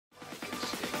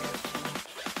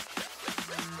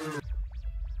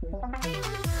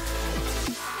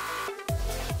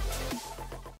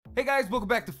Hey guys, welcome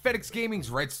back to FedEx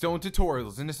Gaming's Redstone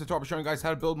tutorials. In this tutorial, I'm showing you guys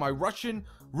how to build my Russian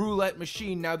roulette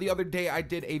machine. Now, the other day I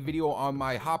did a video on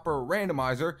my hopper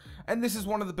randomizer, and this is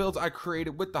one of the builds I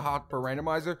created with the hopper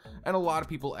randomizer, and a lot of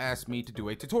people asked me to do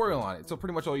a tutorial on it. So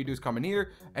pretty much all you do is come in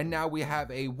here, and now we have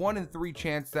a 1 in 3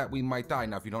 chance that we might die.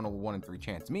 Now, if you don't know what 1 in 3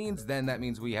 chance means, then that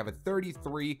means we have a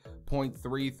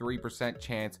 33.33%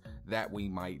 chance that we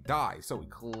might die. So we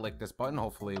click this button,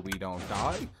 hopefully we don't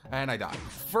die, and I died.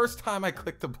 First time I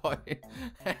clicked the button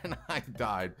and I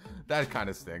died. That kind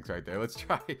of stinks right there. Let's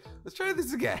try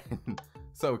this again.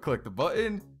 So click the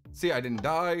button. See, I didn't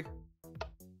die.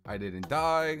 I didn't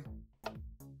die.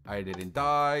 I didn't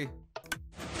die.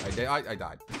 I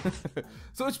died.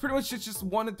 So it's pretty much just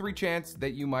 1 in 3 chance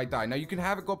that you might die. Now you can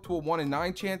have it go up to a 1 in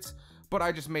 9 chance, but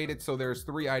I just made it so there's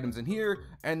 3 items in here,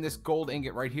 and this gold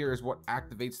ingot right here is what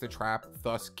activates the trap,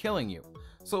 thus killing you.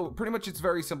 So pretty much it's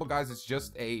very simple, guys. It's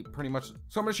just a so I'm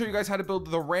gonna show you guys how to build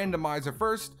the randomizer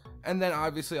first, and then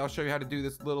obviously I'll show you how to do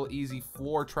this little easy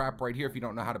floor trap right here. If you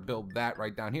don't know how to build that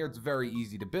right down here, it's very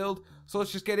easy to build. So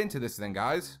let's just get into this then,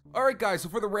 guys. All right, guys, so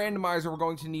for the randomizer, we're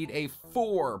going to need a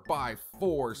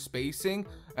 4x4 spacing,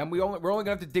 and we're only gonna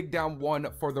have to dig down 1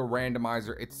 for the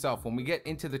randomizer itself. When we get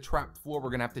into the trap floor, we're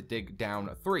gonna have to dig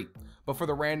down 3. But for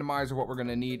the randomizer, what we're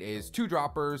gonna need is 2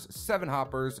 droppers, 7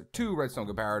 hoppers, 2 redstone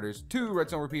comparators, 2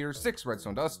 redstone repeaters, 6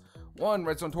 redstone dust, 1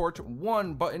 redstone torch,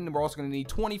 1 button. We're also going to need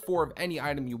 24 of any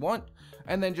item you want,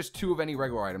 and then just 2 of any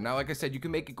regular item. Now, like I said, you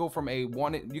can make it go from you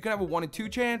can have a 1 in 2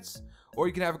 chance, or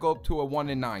you can have it go up to a 1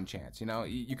 in 9 chance. You know,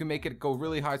 you can make it go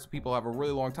really high so people have a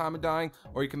really long time of dying,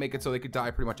 or you can make it so they could die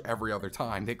pretty much every other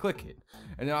time they click it.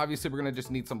 And then obviously we're going to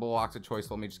just need some blocks of choice.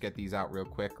 So let me just get these out real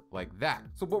quick like that.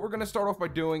 So what we're going to start off by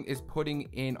doing is putting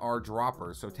in our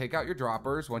droppers. So take out your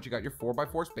droppers. Once you got your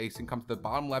 4x4 spacing, come to the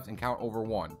bottom left and count over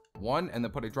 1, and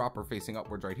then put a dropper facing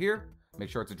upwards right here. Make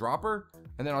sure it's a dropper,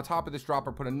 and then on top of this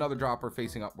dropper, put another dropper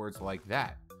facing upwards like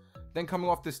that. Then coming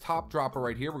off this top dropper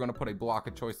right here, we're going to put a block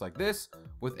of choice like this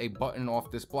with a button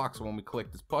off this block. So when we click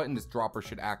this button, this dropper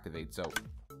should activate. So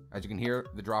as you can hear,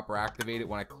 the dropper activated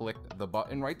when I clicked the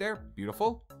button right there.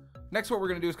 Beautiful. Next, what we're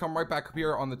going to do is come right back up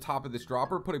here on the top of this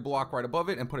dropper, put a block right above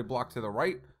it, and put a block to the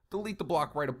right. Delete the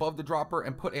block right above the dropper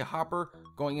and put a hopper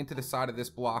going into the side of this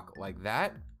block like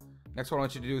that. Next, what I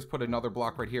want you to do is put another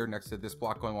block right here next to this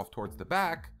block going off towards the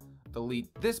back.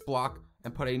 Delete this block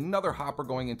and put another hopper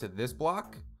going into this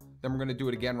block. Then we're going to do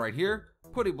it again right here.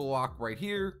 Put a block right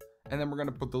here. And then we're going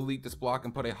to delete this block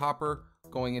and put a hopper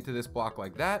going into this block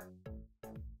like that.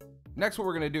 Next, what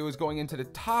we're going to do is going into the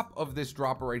top of this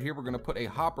dropper right here. We're going to put a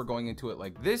hopper going into it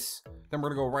like this. Then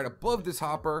we're going to go right above this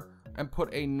hopper and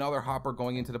put another hopper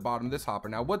going into the bottom of this hopper.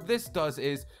 Now what this does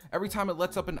is every time it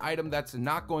lets up an item that's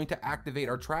not going to activate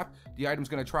our trap, the item's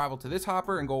going to travel to this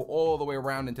hopper and go all the way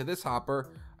around into this hopper,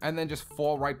 and then just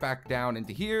fall right back down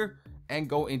into here and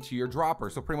go into your dropper.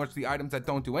 So pretty much the items that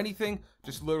don't do anything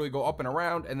just literally go up and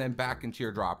around and then back into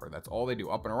your dropper. That's all they do,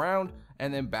 up and around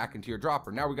and then back into your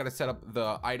dropper. Now we got to set up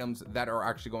the items that are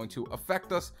actually going to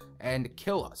affect us and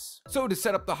kill us. So to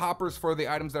set up the hoppers for the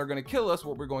items that are going to kill us,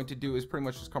 what we're going to do is pretty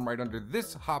much just come right under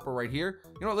this hopper right here.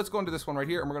 You know what, let's go into this one right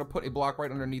here, and we're going to put a block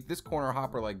right underneath this corner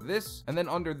hopper like this, and then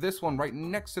under this one right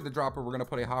next to the dropper, we're going to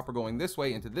put a hopper going this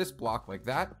way into this block like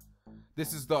that.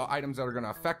 This is the items that are going to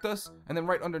affect us. And then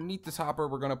right underneath this hopper,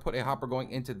 we're going to put a hopper going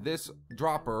into this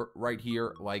dropper right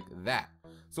here like that.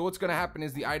 So what's going to happen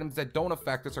is the items that don't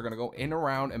affect us are going to go in,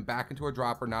 around, and back into a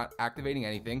dropper, not activating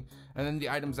anything. And then the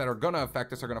items that are going to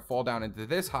affect us are going to fall down into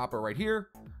this hopper right here,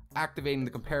 activating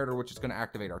the comparator, which is going to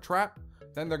activate our trap.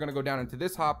 Then they're going to go down into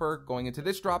this hopper, going into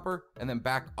this dropper, and then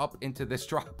back up into this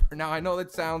dropper. Now, I know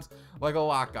that sounds like a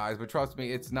lot, guys, but trust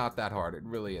me, it's not that hard. It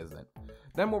really isn't.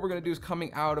 Then what we're going to do is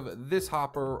coming out of this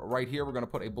hopper right here, we're going to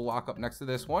put a block up next to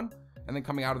this one. And then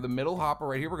coming out of the middle hopper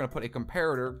right here, we're going to put a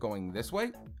comparator going this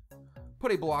way.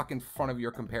 Put a block in front of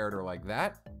your comparator like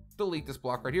that. Delete this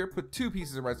block right here. Put 2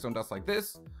 pieces of redstone dust like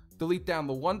this. Delete down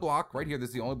the 1 block right here. This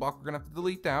is the only block we're going to have to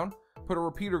delete down. Put a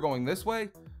repeater going this way.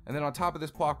 And then on top of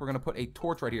this block, we're going to put a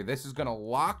torch right here. This is going to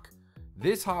lock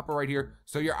this hopper right here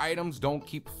so your items don't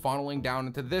keep funneling down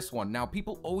into this one. Now,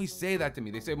 people always say that to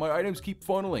me. They say, my items keep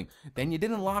funneling. Then you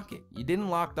didn't lock it. You didn't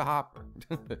lock the hopper.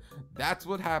 That's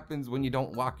what happens when you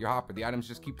don't lock your hopper. The items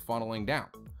just keep funneling down.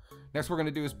 Next, we're going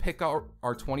to do is pick out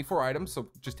our 24 items. So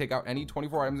just take out any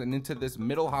 24 items, and into this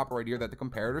middle hopper right here that the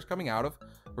comparator is coming out of,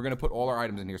 we're going to put all our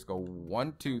items in here. So go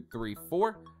 1, 2, 3,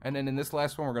 4. And then in this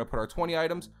last one, we're going to put our 20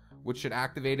 items, which should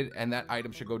activate it, and that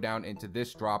item should go down into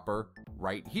this dropper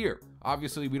right here.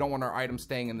 Obviously, we don't want our items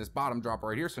staying in this bottom dropper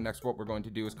right here. So next, what we're going to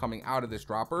do is coming out of this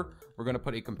dropper, we're going to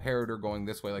put a comparator going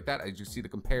this way like that. As you see, the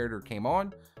comparator came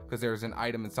on because there's an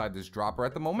item inside this dropper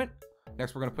at the moment.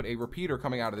 Next, we're going to put a repeater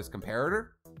coming out of this comparator,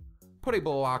 put a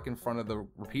block in front of the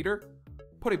repeater,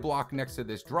 put a block next to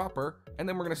this dropper, and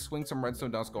then we're going to swing some redstone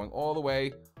dust going all the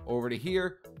way over to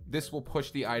here. This will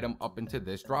push the item up into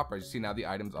this dropper. As you see, now the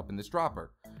item's up in this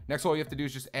dropper. Next, all you have to do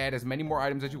is just add as many more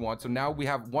items as you want. So now we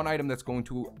have one item that's going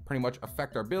to pretty much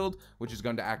affect our build, which is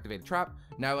going to activate a trap.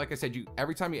 Now, like I said,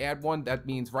 every time you add one, that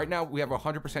means right now we have a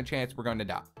 100% chance we're going to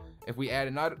die. If we add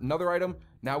another item,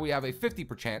 now we have a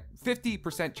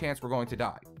 50% chance we're going to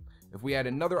die. If we add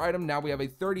another item, now we have a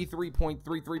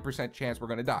 33.33% chance we're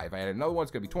going to die. If I add another one,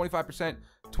 it's going to be 25%,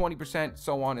 20%,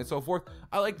 so on and so forth.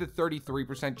 I like the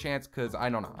 33% chance because I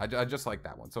don't know. I just like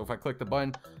that one. So if I click the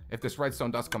button, if this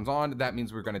redstone dust comes on, that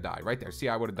means we're going to die right there. See,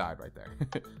 I would have died right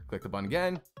there. Click the button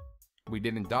again. We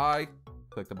didn't die.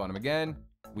 Click the button again.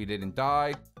 We didn't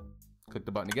die. Click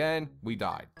the button again. We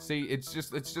died. See, it's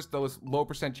just those low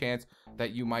percent chance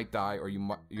that you might die, or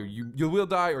you will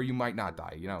die, or you might not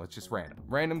die. You know, it's just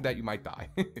random that you might die.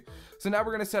 So now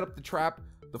we're gonna set up the trap,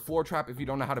 the floor trap. If you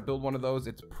don't know how to build one of those,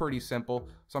 it's pretty simple.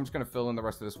 So I'm just gonna fill in the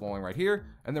rest of this walling right here,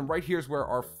 and then right here is where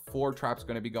our floor trap's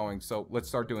gonna be going. So let's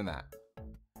start doing that.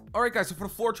 Alright guys, so for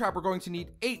the floor trap, we're going to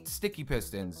need 8 sticky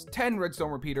pistons, 10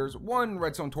 redstone repeaters, 1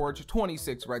 redstone torch,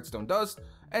 26 redstone dust,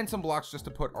 and some blocks just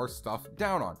to put our stuff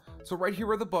down on. So right here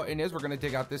where the button is, we're going to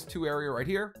dig out this 2 area right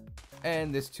here,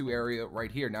 and this 2 area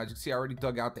right here. Now as you can see, I already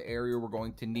dug out the area we're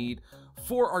going to need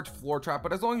for our floor trap,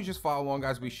 but as long as you just follow along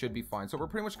guys, we should be fine. So we're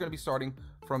pretty much going to be starting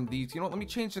from these, you know what, let me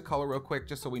change the color real quick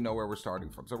just so we know where we're starting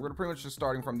from. So we're going to pretty much just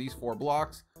starting from these 4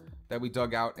 blocks that we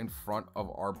dug out in front of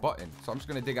our button. So I'm just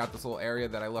gonna dig out this little area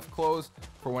that I left closed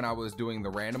for when I was doing the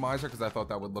randomizer, because I thought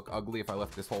that would look ugly if I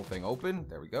left this whole thing open.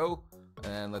 There we go.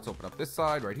 And let's open up this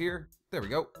side right here. There we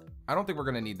go. I don't think we're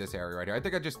gonna need this area right here. I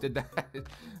think I just did that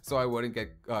so I wouldn't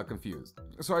get confused.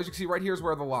 So as you can see, right here is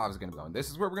where the lava is gonna be going. This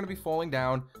is where we're gonna be falling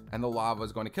down, and the lava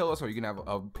is going to kill us, or you can have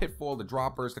a pit full of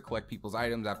droppers to collect people's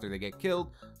items after they get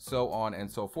killed, so on and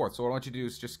so forth. So what I want you to do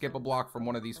is just skip a block from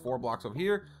one of these 4 blocks over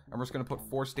here, and we're just gonna put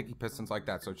 4 sticky pistons like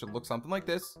that. So it should look something like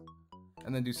this,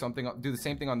 and then do the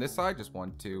same thing on this side, just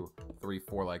 1, 2, 3,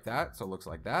 4 like that. So it looks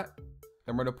like that.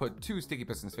 Then we're gonna put 2 sticky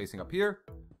pistons facing up here,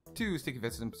 2 sticky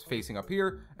pistons facing up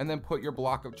here, and then put your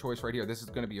block of choice right here. This is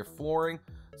going to be your flooring,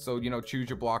 so you know, choose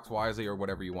your blocks wisely or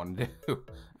whatever you want to do.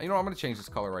 And you know, I'm going to change this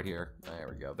color right here. There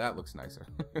we go, that looks nicer.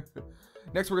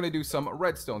 Next, we're going to do some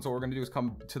redstone. So what we're going to do is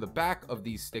come to the back of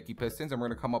these sticky pistons, and we're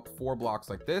going to come up 4 blocks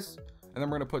like this, and then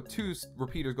we're going to put 2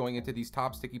 repeaters going into these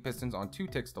top sticky pistons on 2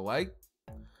 ticks delay.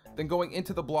 Then going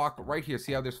into the block right here,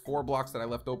 see how there's 4 blocks that I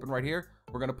left open right here?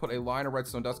 We're going to put a line of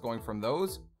redstone dust going from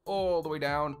those all the way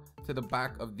down to the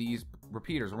back of these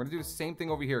repeaters. We're going to do the same thing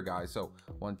over here, guys. So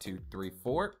 1, 2, 3,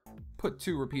 4. Put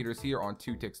 2 repeaters here on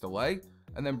 2 ticks delay,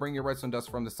 and then bring your redstone dust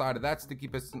from the side of that sticky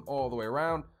piston all the way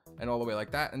around and all the way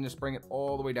like that, and just bring it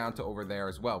all the way down to over there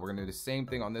as well. We're going to do the same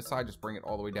thing on this side, just bring it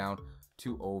all the way down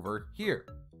to over here.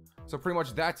 So pretty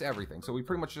much that's everything. So we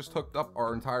pretty much just hooked up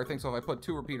our entire thing. So if I put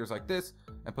 2 repeaters like this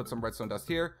and put some redstone dust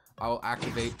here, I will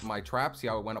activate my trap. See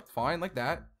how it went up fine like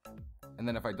that? And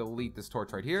then if I delete this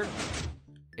torch right here,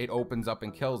 it opens up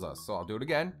and kills us. So I'll do it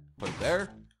again. Put it there,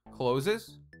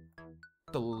 closes,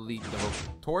 delete the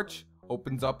torch,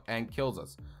 opens up and kills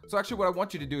us. So actually what I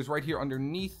want you to do is right here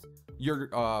underneath your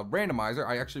randomizer,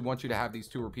 I actually want you to have these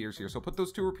 2 repeaters here. So put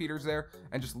those 2 repeaters there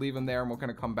and just leave them there, and we're going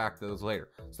to come back to those later.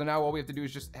 So now all we have to do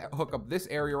is just hook up this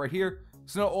area right here.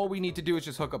 So now all we need to do is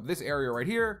just hook up this area right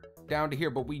here down to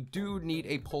here, but we do need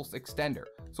a pulse extender.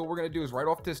 So what we're going to do is right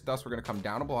off this dust, we're going to come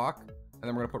down a block, and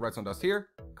then we're going to put redstone dust here,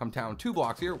 come down 2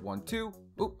 blocks here, 1, 2.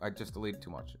 Oop, I just deleted too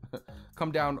much.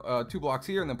 Come down 2 blocks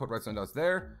here and then put redstone dust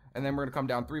there, and then we're going to come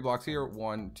down 3 blocks here,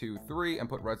 1, 2, 3, and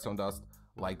put redstone dust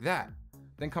like that.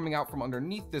 Then coming out from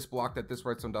underneath this block that this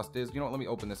redstone dust is, you know what, let me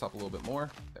open this up a little bit more.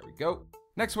 There we go.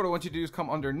 Next, what I want you to do is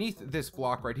come underneath this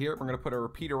block right here. We're going to put a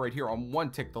repeater right here on 1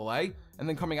 tick delay. And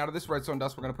then coming out of this redstone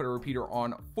dust, we're going to put a repeater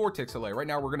on 4 ticks delay. Right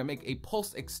now, we're going to make a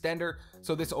pulse extender.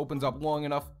 So this opens up long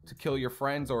enough to kill your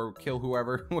friends or kill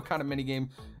whoever. What kind of minigame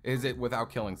is it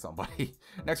without killing somebody?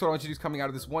 Next, what I want you to do is coming out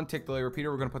of this 1 tick delay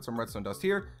repeater, we're going to put some redstone dust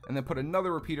here. And then put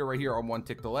another repeater right here on 1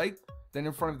 tick delay. Then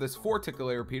in front of this 4 tick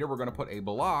delay repeater, we're going to put a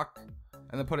block.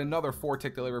 And then put another 4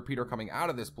 tick delay repeater coming out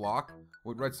of this block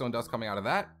with redstone dust coming out of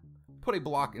that. Put a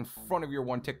block in front of your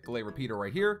 1 tick delay repeater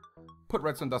right here. Put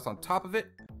redstone dust on top of it.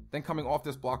 Then coming off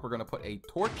this block, we're going to put a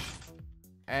torch.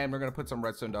 And we're going to put some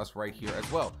redstone dust right here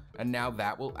as well. And now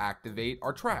that will activate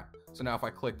our trap. So now if I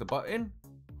click the button,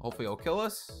 hopefully it'll kill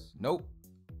us. Nope.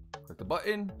 Click the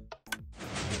button.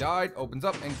 He died, opens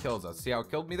up, and kills us. See how it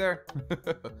killed me there?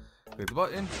 Click the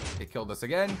button, it killed us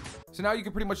again. So now you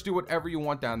can pretty much do whatever you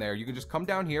want down there. You can just come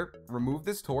down here, remove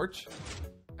this torch,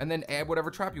 and then add whatever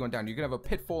trap you want down. You can have a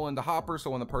pitfall in the hopper,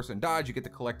 so when the person dies, you get to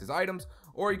collect his items.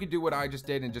 Or you can do what I just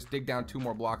did and just dig down 2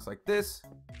 more blocks like this.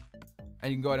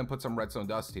 And you can go ahead and put some redstone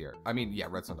dust here. I mean, yeah,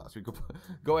 redstone dust. We could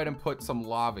go ahead and put some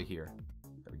lava here.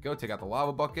 There we go, take out the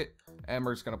lava bucket. And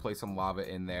we're just gonna place some lava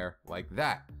in there like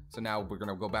that. So now we're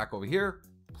gonna go back over here,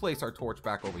 place our torch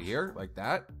back over here like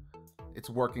that. It's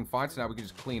working fine, so now we can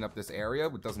just clean up this area.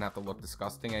 It doesn't have to look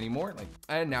disgusting anymore.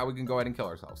 And now we can go ahead and kill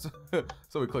ourselves.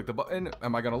 So we click the button.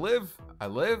 Am I gonna live? I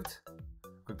lived.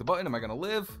 Click the button. Am I gonna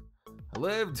live? I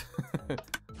lived.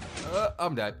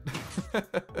 I'm dead.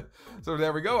 So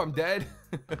there we go. I'm dead.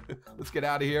 Let's get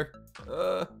out of here.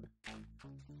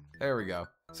 There we go.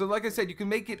 So like I said, you can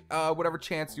make it whatever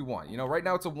chance you want. You know, right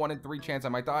now it's a 1 in 3 chance I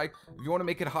might die. If you want to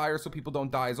make it higher so people don't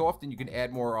die as often, you can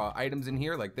add more items in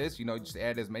here like this. You know, just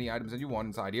add as many items as you want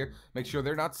inside here. Make sure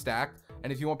they're not stacked.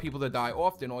 And if you want people to die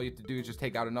often, all you have to do is just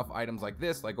take out enough items like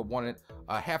this, like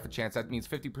half a chance. That means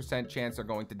 50% chance they're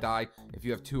going to die if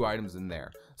you have 2 items in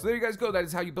there. So there you guys go. That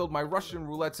is how you build my Russian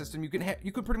roulette system. You can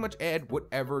pretty much add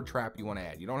whatever trap you want to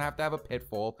add. You don't have to have a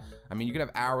pitfall. I mean, you can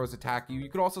have arrows attack you. You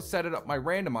can also set it up my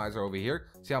randomizer over here.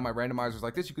 See how my randomizer is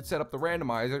like this? You could set up the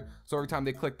randomizer so every time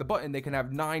they click the button, they can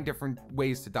have 9 different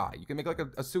ways to die. You can make like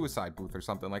a suicide booth or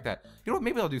something like that. You know what?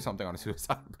 Maybe I'll do something on a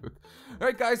suicide booth. All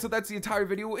right, guys. So that's the entire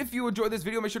video. If you enjoyed this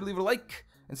video, make sure to leave a like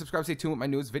and subscribe. Stay tuned with my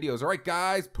newest videos. All right,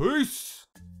 guys. Peace.